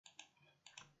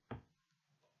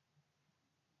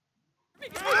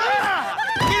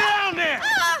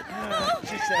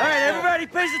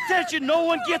Everybody pays attention, no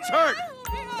one gets hurt.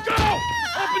 Go!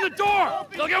 Open the door!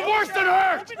 They'll get worse than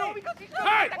hurt!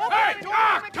 Hey! Hey!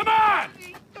 Ah! Come on!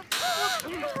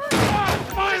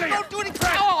 Finally! Don't do anything!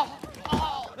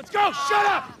 Let's go! Shut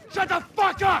up! Shut the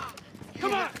fuck up!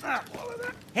 Come on!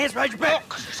 Hands behind your back!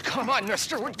 Oh, come on,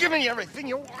 mister. We're giving you everything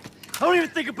you want. Don't even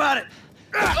think about it!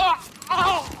 I'll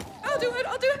do it,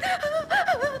 I'll do it.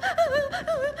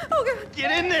 Oh, God.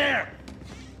 Get in there!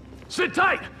 Sit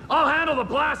tight! I'll handle the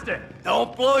blasting!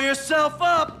 Don't blow yourself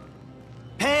up!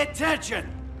 Pay attention!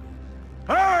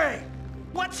 Hurry!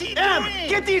 What's he Em, doing?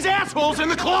 get these assholes in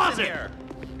the closet!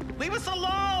 Leave us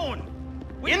alone!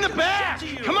 In the back!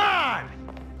 Come on!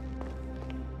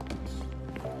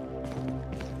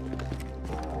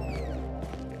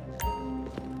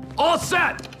 All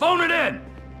set! Phone it in!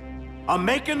 I'm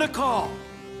making the call.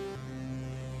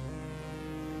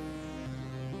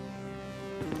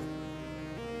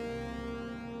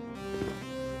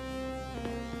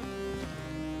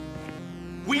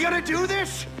 We gotta do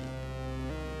this?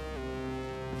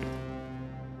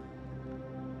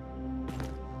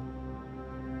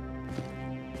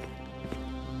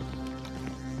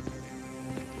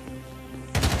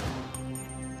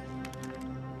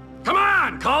 Come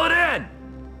on! Call it in!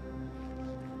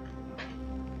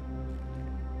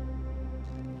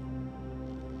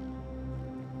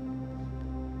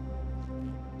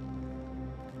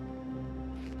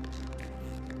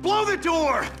 Blow the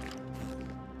door!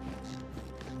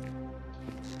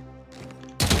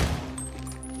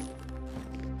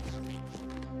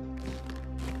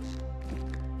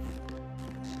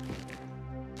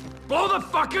 Blow the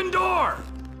fucking door!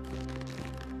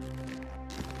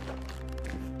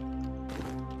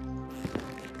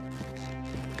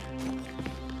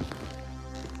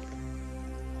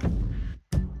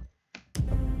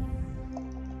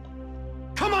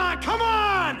 Come on, come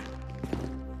on!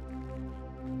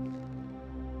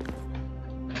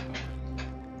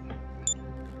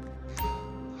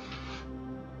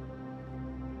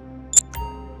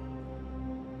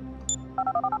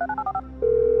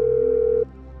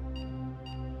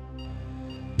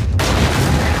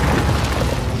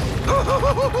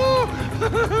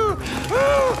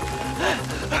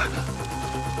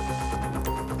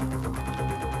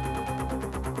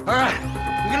 All right,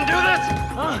 we gonna do this?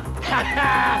 Huh?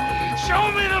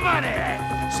 Show me the money!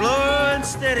 Slow and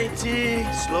steady, T.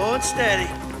 Slow and steady.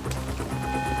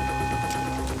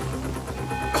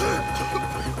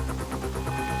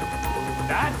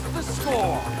 That's the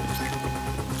score.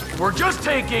 We're just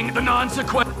taking the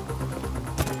non-sequential.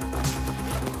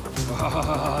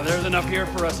 There's enough here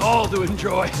for us all to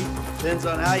enjoy. Depends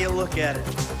on how you look at it.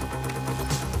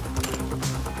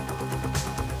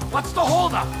 What's the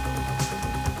holdup?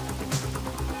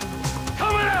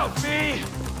 Coming out, B!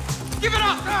 Give it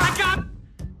up! I got...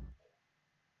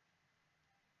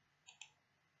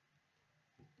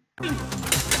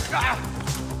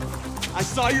 I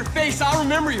saw your face. I'll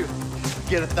remember you.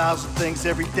 Get 1,000 things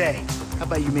every day. How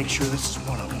about you make sure this is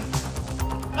one of them?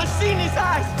 I've seen his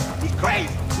eyes. He's crazy.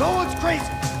 No one's crazy.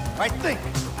 I think.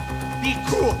 Be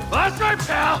cool. That's right,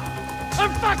 pal!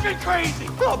 I'm fucking crazy!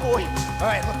 Oh, boy. All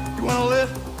right, look, you want to live?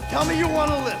 Tell me you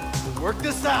want to live. Work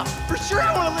this out. For sure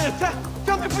I want to live.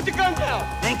 Tell me to put the gun down.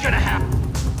 Ain't gonna happen.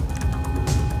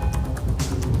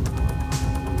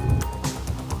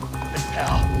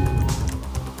 Pal.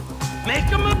 Make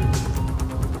him move!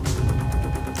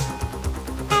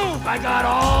 I got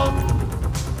all...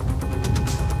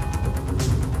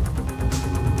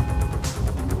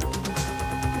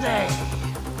 day.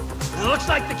 It looks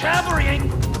like the cavalry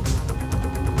ain't...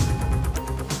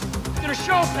 It's gonna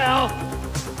show, pal.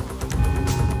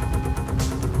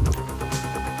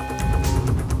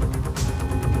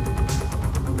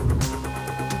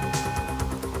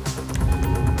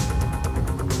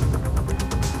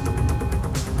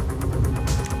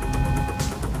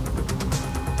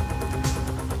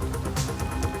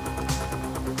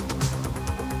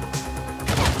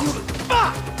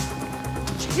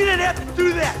 You didn't have to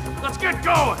do that! Let's get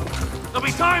going! There'll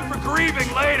be time for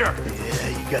grieving later! Yeah,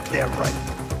 you got that right.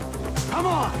 Come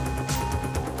on!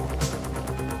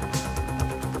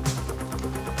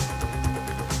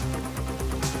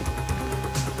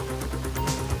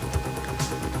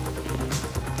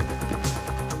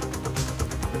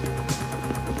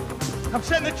 I'm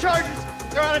setting the charges.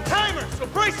 They're on a timer, so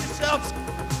brace yourselves.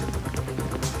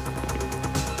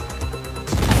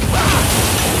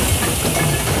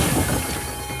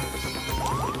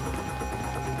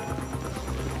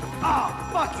 Oh,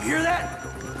 fuck, you hear that?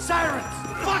 Sirens!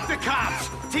 Fuck the cops!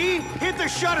 T, hit the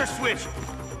shutter switch!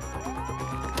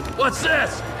 What's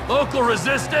this? Local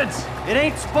resistance? It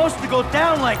ain't supposed to go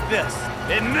down like this.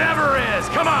 It never is!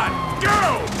 Come on,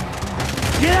 go!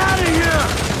 Get out of here!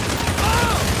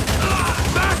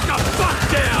 Back the fuck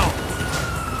down!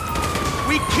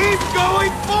 We keep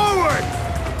going forward!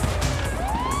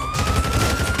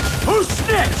 Who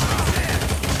snitched?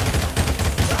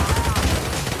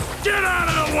 Get out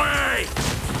of the way!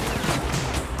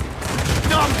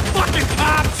 Dumb fucking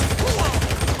cops!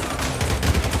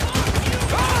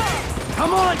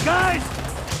 Come on, guys!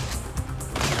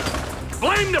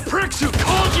 Blame the pricks who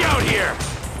called you out here!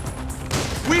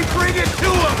 We bring it to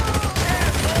them!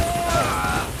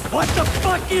 What the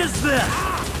fuck is this?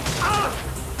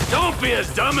 Don't be as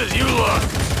dumb as you look!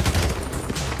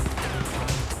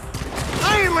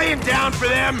 I ain't laying down for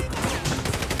them!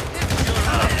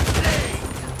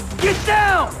 Get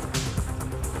down!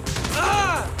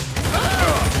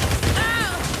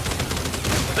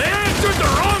 They answered the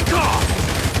wrong call!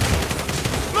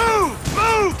 Move!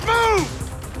 Move! Move!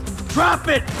 Drop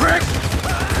it, prick!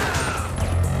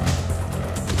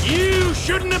 You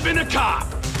shouldn't have been a cop!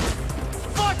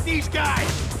 Fuck these guys!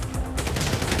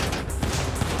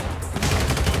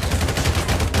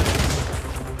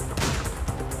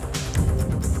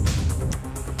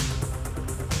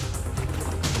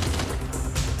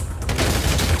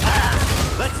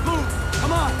 Let's move!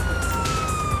 Come on!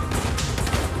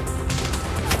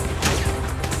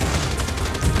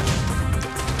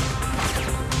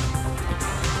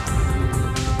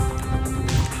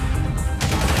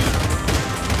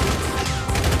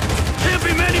 Can't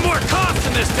be many more cops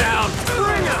in this town!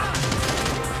 Bring it!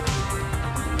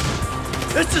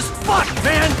 This is fucked,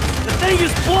 man! The thing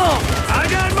is blown! I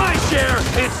got my share!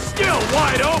 It's still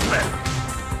wide open!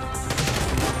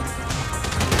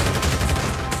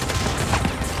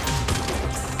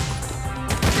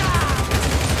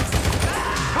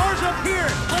 Cars up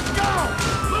here! Let's go!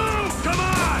 Move! Come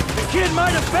on! The kid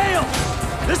might have failed!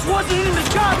 This wasn't in the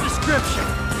job description!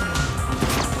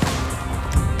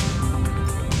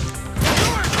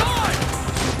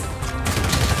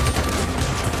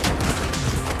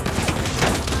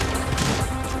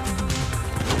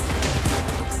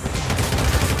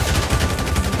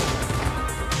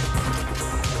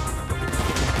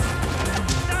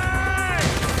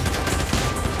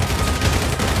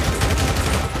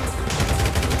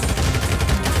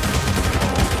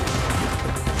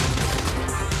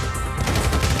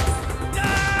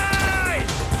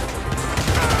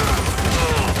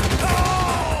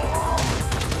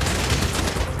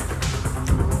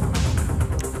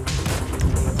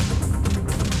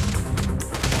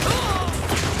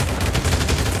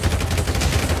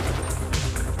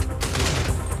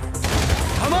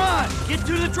 Get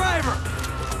to the driver!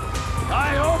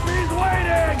 I hope he's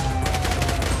waiting!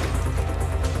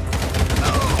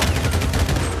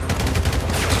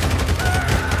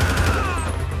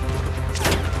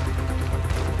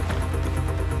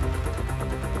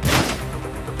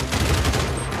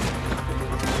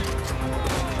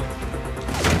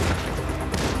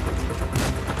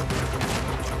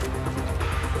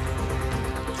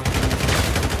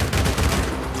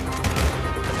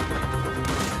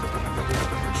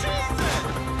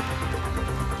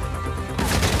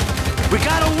 We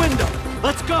got a window!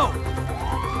 Let's go!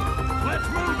 Let's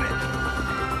move it!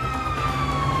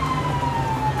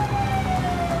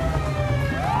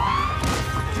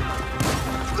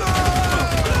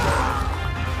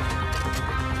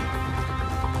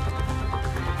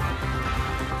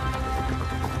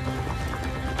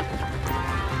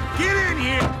 Get in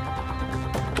here!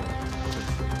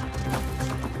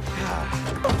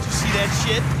 Did you see that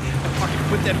shit? Fucking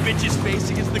put that bitch's face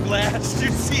against the glass. Did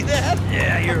you see that?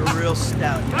 Yeah, you're a real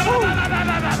stout. Ah,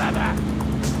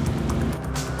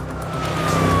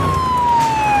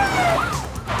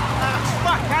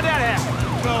 fuck, how'd that happen?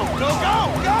 Go, go, go,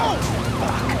 go!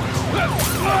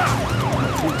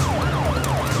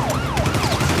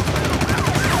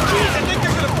 Jeez, I think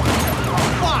they're gonna... Oh,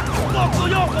 fuck! Look, we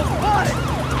almost caught it!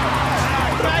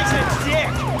 Guy's a dick!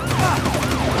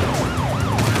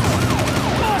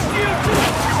 Fuck you, too!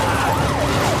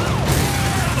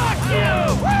 Fuck you!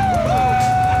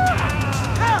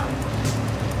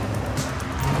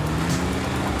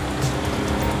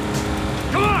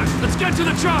 Come on, let's get to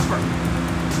the chopper!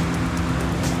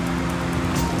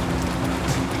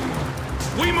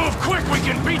 We move quick, we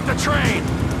can beat the train!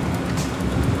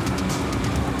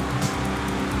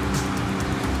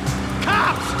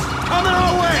 Cops! Coming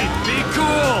our way! Be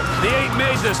cool! They ain't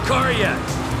made this car yet!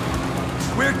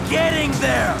 We're getting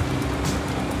there!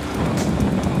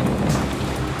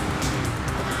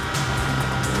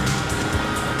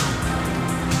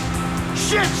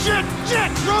 Shit, shit,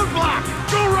 shit! Roadblock!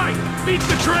 Go right! Beat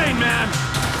the train, man!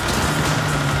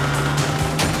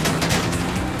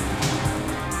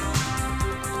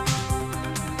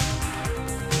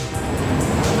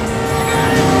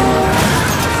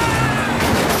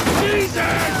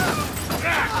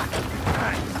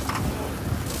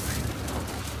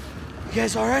 You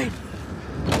guys all right?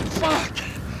 Fuck!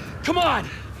 Come on!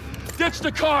 Ditch the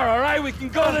car, all right? We can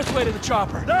go this way to the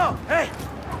chopper. No! Hey!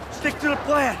 Stick to the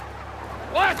plan!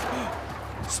 What?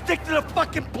 Stick to the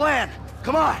fucking plan!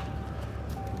 Come on!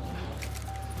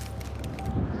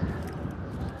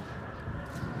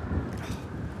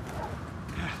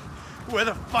 Where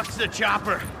the fuck's the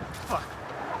chopper? Fuck.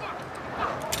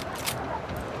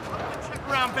 Check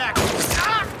around back.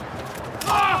 Ah!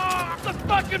 Ah! The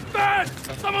fucking bed!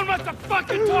 Someone must have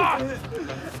fucking talked!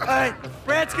 Alright,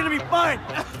 Brad's gonna be fine.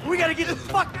 We gotta get the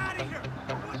fuck out of here.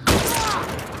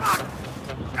 Fuck!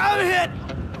 I'm hit!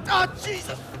 Oh,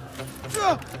 Jesus!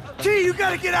 T, you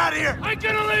gotta get out of here! I'm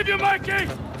gonna leave you, Mikey!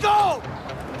 Go!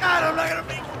 God, I'm not gonna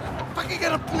make it. Fucking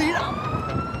gonna bleed out.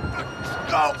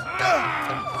 Go!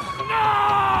 No!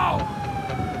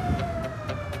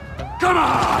 Come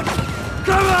on!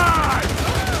 Come on!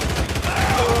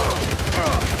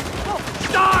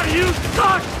 Die, you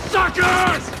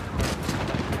suckers!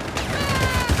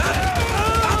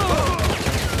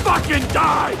 Fucking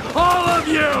die! All of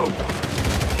you!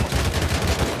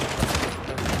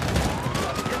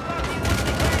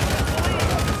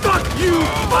 Fuck you!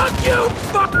 Fuck you!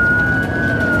 Fuck!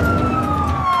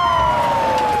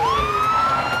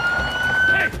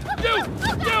 Hey! You!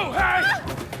 Hey!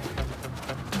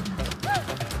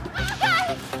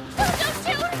 Don't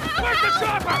shoot her! Where's the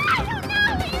chopper? I don't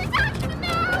know! You're talking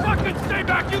about! Fucking stay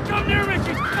back! You come near me!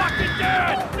 She's fucking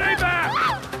dead! Stay back!